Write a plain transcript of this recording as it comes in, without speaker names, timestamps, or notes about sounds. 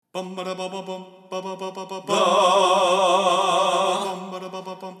Bum ba da ba ba bum ba ba ba ba ba bum. Bum ba da ba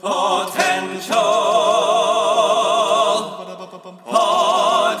ba bum. Potential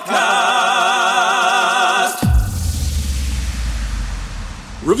Podcast.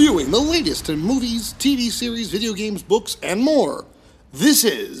 Reviewing the latest in movies, TV series, video games, books, and more. This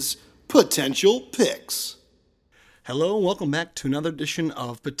is Potential Picks. Hello, and welcome back to another edition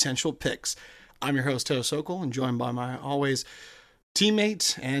of Potential Picks. I'm your host, Teo Sokol, and joined by my always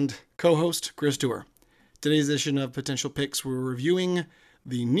teammate and co-host, Chris Dewar. Today's edition of Potential Picks, we're reviewing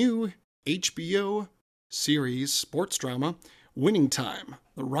the new HBO series sports drama, Winning Time,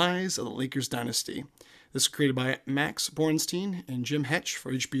 The Rise of the Lakers Dynasty. This is created by Max Borenstein and Jim Hetch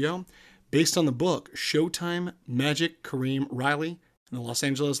for HBO, based on the book Showtime, Magic, Kareem Riley, and the Los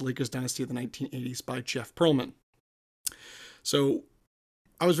Angeles Lakers Dynasty of the 1980s by Jeff Pearlman. So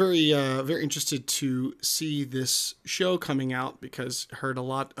I was very interested to see this show coming out because I heard a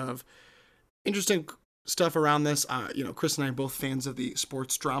lot of interesting stuff around this. Chris and I are both fans of the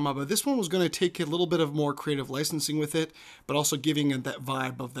sports drama, but this one was going to take a little bit of more creative licensing with it, but also giving it that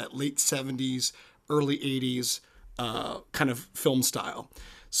vibe of that late 70s, early 80s kind of film style.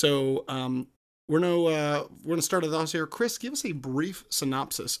 So we're going to start it off here. Chris, give us a brief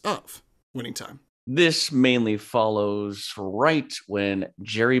synopsis of Winning Time. This mainly follows right when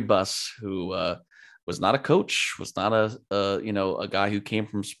Jerry Buss, who was not a coach, was not a guy who came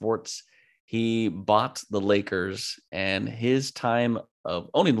from sports, he bought the Lakers, and his time of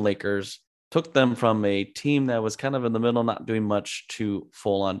owning the Lakers took them from a team that was kind of in the middle, not doing much, to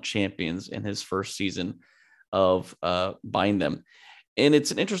full-on champions in his first season of buying them. And it's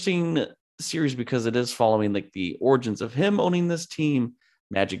an interesting series because it is following like the origins of him owning this team,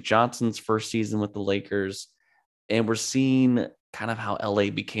 Magic Johnson's first season with the Lakers, and we're seeing kind of how LA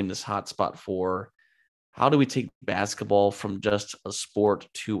became this hotspot for how do we take basketball from just a sport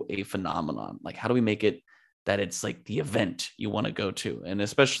to a phenomenon? Like, how do we make it that it's like the event you want to go to? And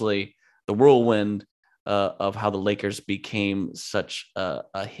especially the whirlwind of how the Lakers became such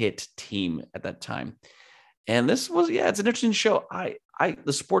a hit team at that time. And this was, it's an interesting show.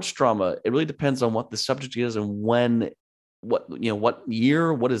 The sports drama, it really depends on what the subject is and when, what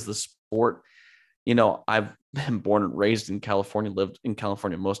year, what is the sport? I've been born and raised in California, lived in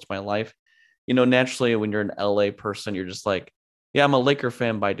California most of my life. Naturally, when you're an LA person, you're just like, yeah, I'm a Laker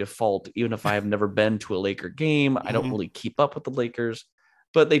fan by default. Even if I have never been to a Laker game, I don't really keep up with the Lakers,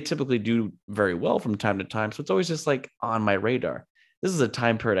 but they typically do very well from time to time. So it's always just like on my radar. This is a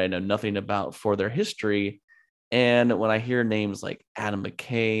time period I know nothing about for their history. And when I hear names like Adam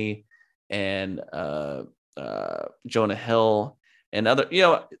McKay and Jonah Hill and other,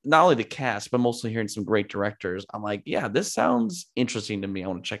 not only the cast, but mostly hearing some great directors, I'm like, yeah, this sounds interesting to me. I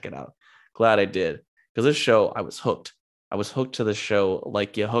want to check it out. Glad I did, because this show, I was hooked. I was hooked to the show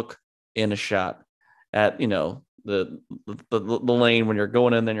like you hook in a shot at, the lane when you're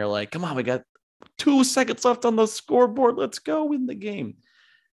going in, then you're like, come on, we got 2 seconds left on the scoreboard. Let's go win the game.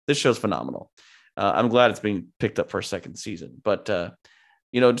 This show's phenomenal. I'm glad it's being picked up for a second season, but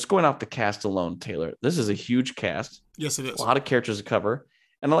just going off the cast alone, Taylor, this is a huge cast. Yes, it is. A lot of characters to cover.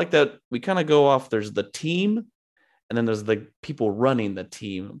 And I like that we kind of go off, there's the team, and then there's the people running the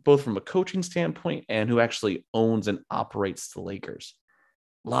team, both from a coaching standpoint and who actually owns and operates the Lakers.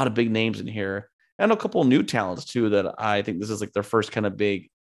 A lot of big names in here, and a couple new talents too, that I think this is like their first kind of big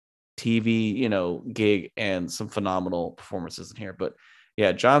TV, gig, and some phenomenal performances in here. But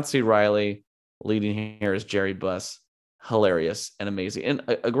yeah, John C. Riley leading here is Jerry Buss. Hilarious and amazing, and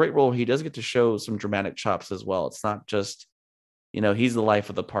a great role. He does get to show some dramatic chops as well. It's not just, he's the life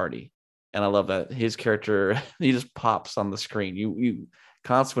of the party, and I love that his character, he just pops on the screen. You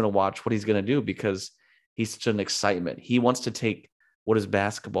constantly want to watch what he's going to do because he's such an excitement. He wants to take what is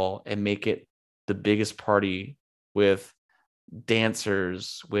basketball and make it the biggest party with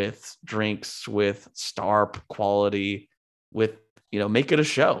dancers, with drinks, with star quality, with make it a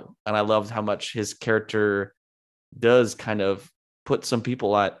show. And I loved how much his character does kind of put some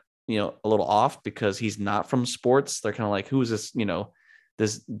people at, a little off because he's not from sports. They're kind of like, who is this,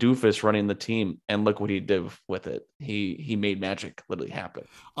 this doofus running the team? And look what he did with it. He made magic literally happen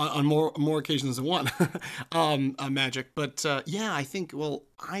on more occasions than one. Magic. But I think,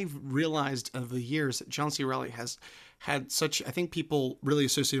 I've realized over the years that John C. Reilly has had such, I think people really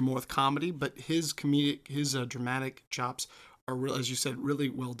associate him more with comedy, but his dramatic chops are real, as you said, really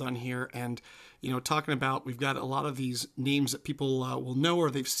well done here. And talking about, we've got a lot of these names that people will know or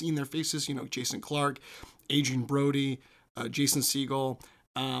they've seen their faces. Jason Clarke, Adrian Brody, Jason Segel.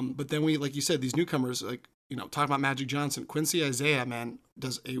 But then we, like you said, these newcomers, like talking about Magic Johnson, Quincy Isaiah, man,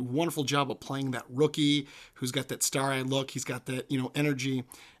 does a wonderful job of playing that rookie who's got that starry look. He's got that energy.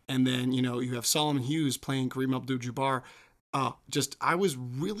 And then, you have Solomon Hughes playing Kareem Abdul-Jabbar. I was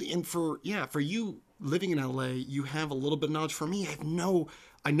really in for you living in LA, you have a little bit of knowledge. For me,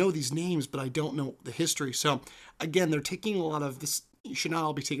 I know these names, but I don't know the history. So again, they're taking a lot of this. You should not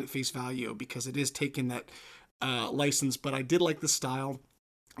all be taken at face value because it is taking that license. But I did like the style.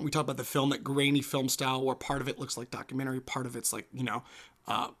 We talked about the film, that grainy film style, where part of it looks like documentary, part of it's like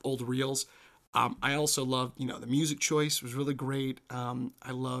old reels. I also loved the music choice was really great.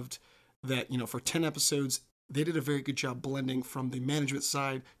 I loved that for 10 episodes they did a very good job blending from the management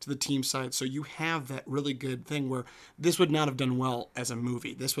side to the team side. So you have that really good thing where this would not have done well as a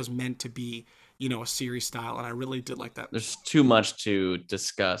movie. This was meant to be, a series style. And I really did like that. There's too much to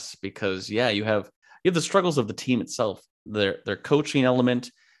discuss because you have the struggles of the team itself, their coaching element.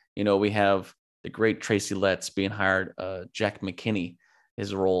 We have the great Tracy Letts being hired, Jack McKinney,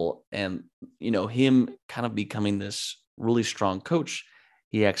 his role, and, him kind of becoming this really strong coach.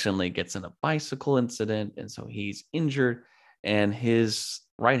 He accidentally gets in a bicycle incident, and so he's injured. And his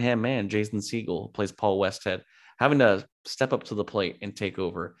right-hand man, Jason Segel, who plays Paul Westhead, having to step up to the plate and take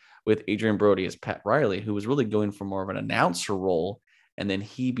over with Adrian Brody as Pat Riley, who was really going for more of an announcer role. And then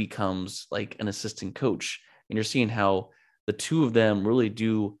he becomes like an assistant coach. And you're seeing how the two of them really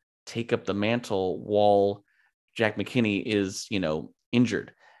do take up the mantle while Jack McKinney is,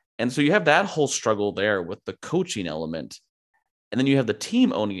 injured. And so you have that whole struggle there with the coaching element. And then you have the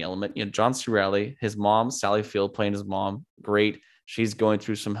team owning element. John C. Reilly, his mom, Sally Field, playing his mom. Great. She's going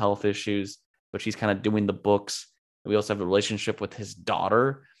through some health issues, but she's kind of doing the books. We also have a relationship with his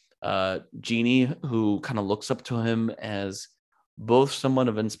daughter, Jeannie, who kind of looks up to him as both somewhat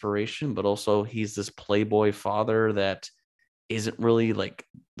of inspiration, but also he's this playboy father that isn't really like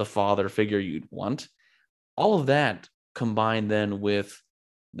the father figure you'd want. All of that combined then with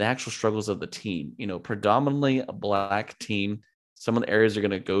the actual struggles of the team, predominantly a black team. Some of the areas are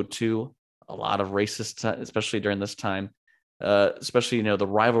going to go to a lot of racist, especially during this time, especially, the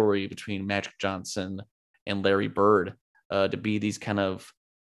rivalry between Magic Johnson and Larry Bird, to be these kind of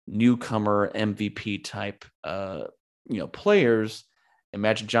newcomer MVP type, players. And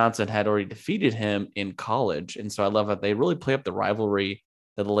Magic Johnson had already defeated him in college. And so I love that they really play up the rivalry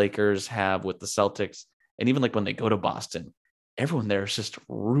that the Lakers have with the Celtics. And even like when they go to Boston, everyone there is just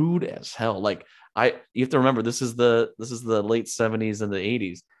rude as hell. Like you have to remember, this is the late 70s and the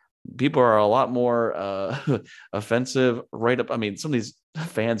 80s. People are a lot more offensive right up. I mean, some of these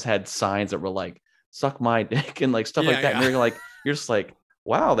fans had signs that were like, suck my dick and like stuff like that. Yeah. And you're just like,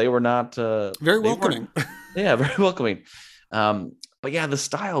 wow, they were not very welcoming. Yeah, very welcoming. But yeah, the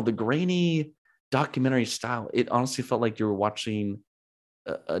style, the grainy documentary style, it honestly felt like you were watching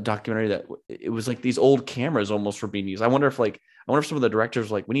a documentary that it was like these old cameras almost were being used. I wonder if some of the directors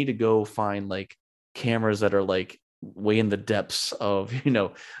were like, we need to go find like cameras that are like way in the depths of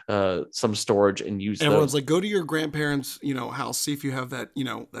some storage and use everyone's those. Like, go to your grandparents house, see if you have that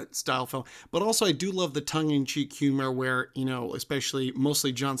that style film. But also I do love the tongue-in-cheek humor where especially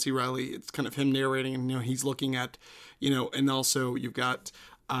mostly John C. Reilly, it's kind of him narrating and he's looking at and also you've got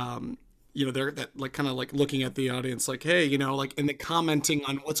they're that like kind of like looking at the audience like, hey, like, and the commenting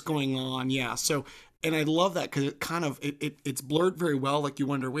on what's going on. Yeah. So, and I love that because it kind of, it's blurred very well. Like you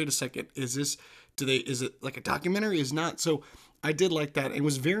wonder, wait a second, is it like a documentary? Is not. So I did like that. It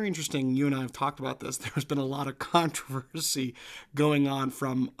was very interesting. You and I have talked about this. There's been a lot of controversy going on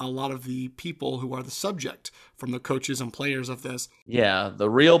from a lot of the people who are the subject, from the coaches and players of this. Yeah, the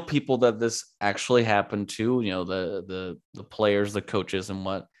real people that this actually happened to, the players, the coaches, and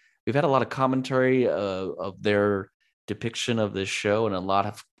what. We've had a lot of commentary of their depiction of this show, and a lot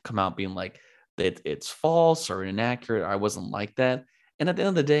have come out being like that it's false or inaccurate. I wasn't like that. And at the end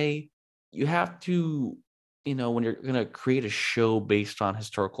of the day, you have to, when you're going to create a show based on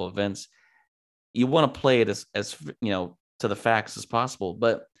historical events, you want to play it as to the facts as possible.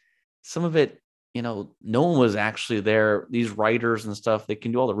 But some of it, no one was actually there. These writers and stuff, they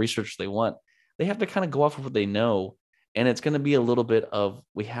can do all the research they want. They have to kind of go off of what they know. And it's going to be a little bit of,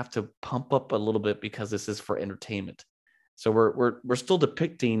 we have to pump up a little bit because this is for entertainment. So we're still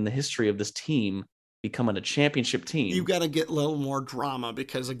depicting the history of this team becoming a championship team. You got to get a little more drama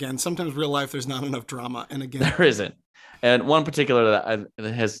because, again, sometimes real life there's not enough drama. And again, there isn't. And one particular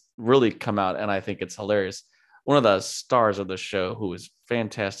that has really come out, and I think it's hilarious. One of the stars of the show, who is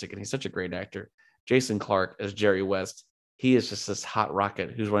fantastic, and he's such a great actor, Jason Clarke as Jerry West. He is just this hot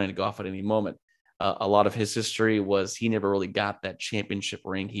rocket who's ready to go off at any moment. A lot of his history was he never really got that championship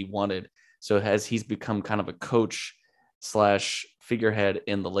ring he wanted. So as he's become kind of a coach / figurehead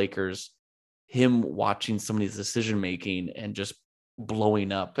in the Lakers, him watching some of these decision making and just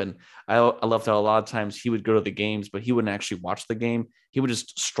blowing up. And I loved how a lot of times he would go to the games, but he wouldn't actually watch the game. He would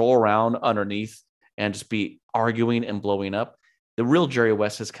just stroll around underneath and just be arguing and blowing up. The real Jerry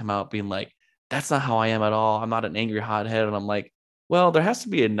West has come out being like, that's not how I am at all. I'm not an angry hothead. And I'm like, well, there has to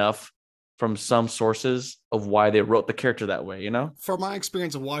be enough from some sources of why they wrote the character that way, From my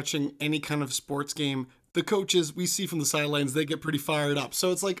experience of watching any kind of sports game, the coaches we see from the sidelines, they get pretty fired up.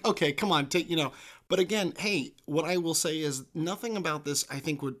 So it's like, okay, come on, But again, hey, what I will say is nothing about this I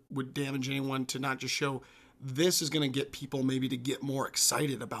think would damage anyone to not just show this is going to get people maybe to get more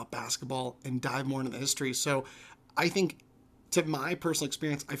excited about basketball and dive more into the history. So I think, to my personal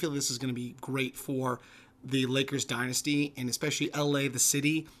experience, I feel this is going to be great for the Lakers dynasty and especially LA, the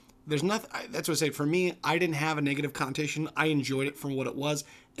city. There's nothing, that's what I say. For me, I didn't have a negative connotation. I enjoyed it for what it was.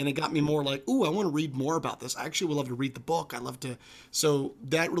 And it got me more like, ooh, I want to read more about this. I actually would love to read the book. So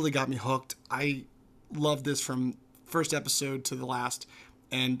that really got me hooked. I love this from first episode to the last.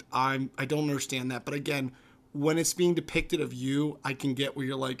 And I don't understand that. But again, when it's being depicted of you, I can get where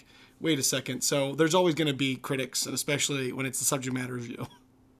you're like, wait a second. So there's always going to be critics, and especially when it's the subject matter review.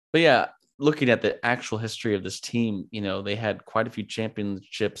 But yeah, looking at the actual history of this team, they had quite a few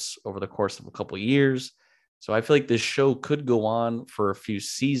championships over the course of a couple of years. So I feel like this show could go on for a few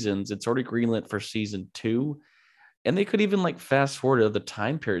seasons. It's already greenlit for season 2. And they could even fast forward to the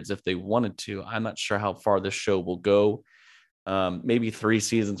time periods if they wanted to. I'm not sure how far this show will go. Maybe 3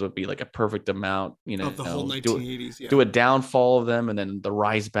 seasons would be a perfect amount, Of the whole 1980s, do a downfall of them and then the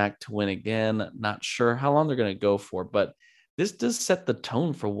rise back to win again. Not sure how long they're going to go for, but this does set the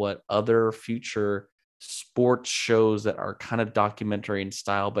tone for what other future sports shows that are kind of documentary in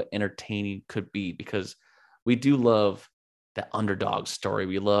style but entertaining could be, because we do love the underdog story.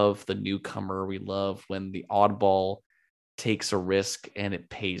 We love the newcomer. We love when the oddball takes a risk and it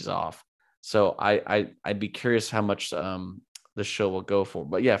pays off. So I'd be curious how much the show will go for.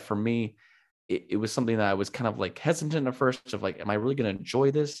 But yeah, for me, it was something that I was kind of hesitant at first of am I really going to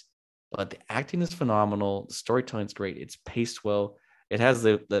enjoy this? But the acting is phenomenal. The storytelling is great. It's paced well. It has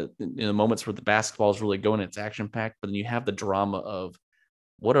the moments where the basketball is really going. It's action packed, but then you have the drama of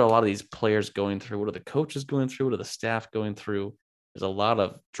what are a lot of these players going through? What are the coaches going through? What are the staff going through? There's a lot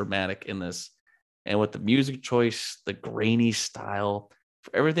of dramatic in this. And with the music choice, the grainy style,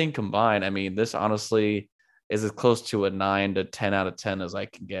 for everything combined, I mean, this honestly is as close to a 9 to 10 out of 10 as I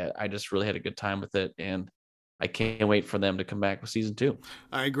can get. I just really had a good time with it, and I can't wait for them to come back with season 2.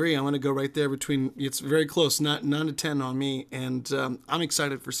 I agree. I'm going to go right there between, it's very close, not 9 to 10 on me, and I'm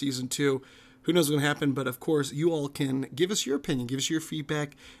excited for season 2. Who knows what's going to happen, but of course, you all can give us your opinion, give us your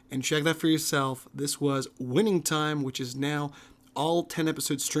feedback, and check that for yourself. This was Winning Time, which is now all 10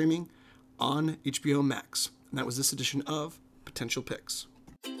 episodes streaming on HBO Max. And that was this edition of Potential Picks.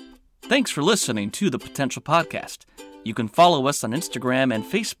 Thanks for listening to The Potential Podcast. You can follow us on Instagram and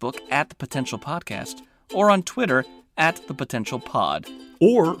Facebook at The Potential Podcast, or on Twitter at The Potential Pod.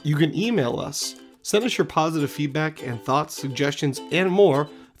 Or you can email us. Send us your positive feedback and thoughts, suggestions, and more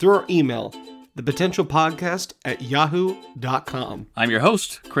through our email, thepotentialpodcast@yahoo.com. I'm your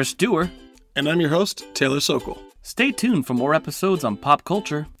host, Chris Dewar. And I'm your host, Taylor Sokol. Stay tuned for more episodes on pop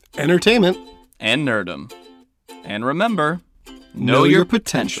culture, entertainment, and nerdom. And remember, know your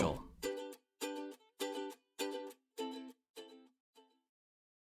potential.